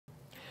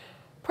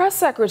Press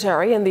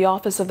Secretary in the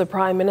Office of the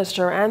Prime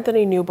Minister,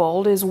 Anthony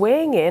Newbold, is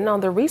weighing in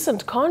on the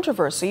recent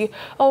controversy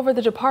over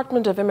the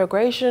Department of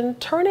Immigration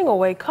turning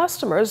away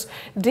customers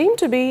deemed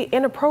to be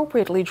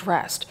inappropriately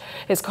dressed.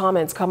 His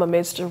comments come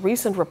amidst a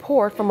recent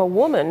report from a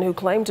woman who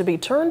claimed to be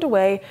turned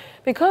away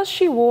because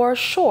she wore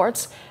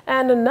shorts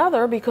and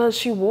another because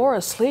she wore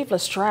a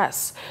sleeveless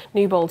dress.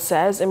 Newbold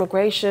says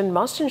immigration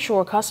must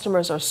ensure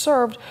customers are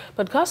served,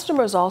 but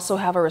customers also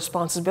have a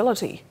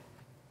responsibility.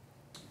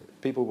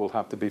 People will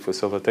have to be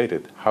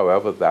facilitated,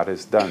 however that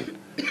is done.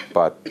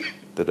 But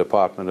the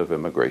Department of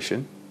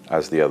Immigration,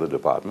 as the other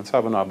departments,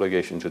 have an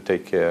obligation to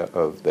take care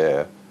of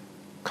their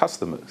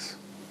customers.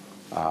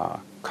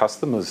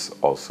 Customers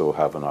also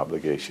have an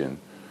obligation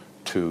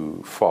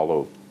to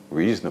follow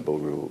reasonable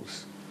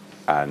rules.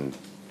 And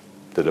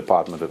the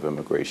Department of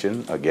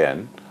Immigration,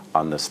 again,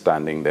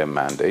 understanding their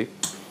mandate,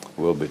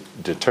 will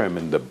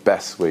determine the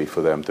best way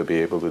for them to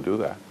be able to do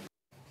that.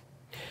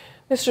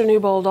 Mr.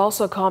 Newbold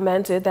also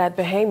commented that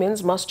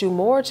Bahamians must do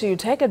more to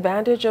take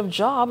advantage of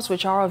jobs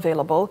which are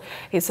available.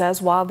 He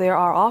says while there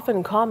are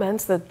often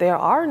comments that there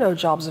are no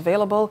jobs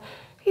available,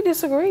 he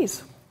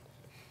disagrees.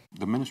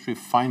 The Ministry of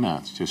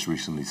Finance just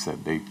recently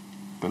said they're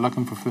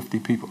looking for 50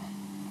 people.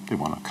 They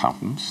want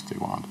accountants, they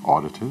want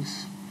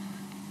auditors.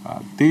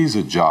 These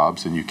are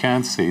jobs, and you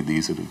can't say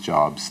these are the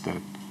jobs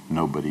that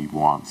nobody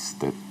wants,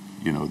 that,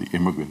 you know, the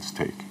immigrants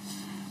take,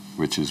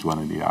 which is one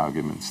of the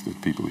arguments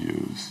that people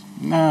use.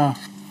 Nah.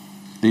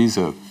 These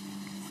are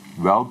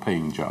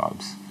well-paying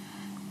jobs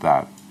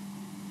that,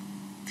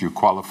 if you're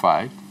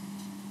qualified,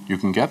 you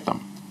can get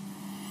them.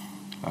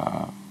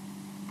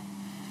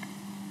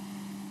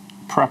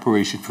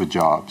 Preparation for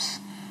jobs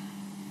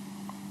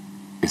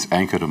is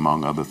anchored,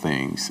 among other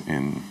things,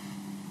 in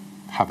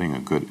having a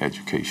good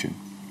education.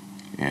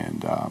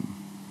 And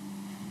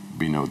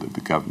we know that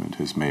the government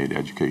has made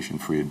education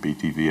free at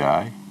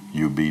BTVI,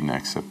 UB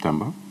next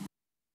September.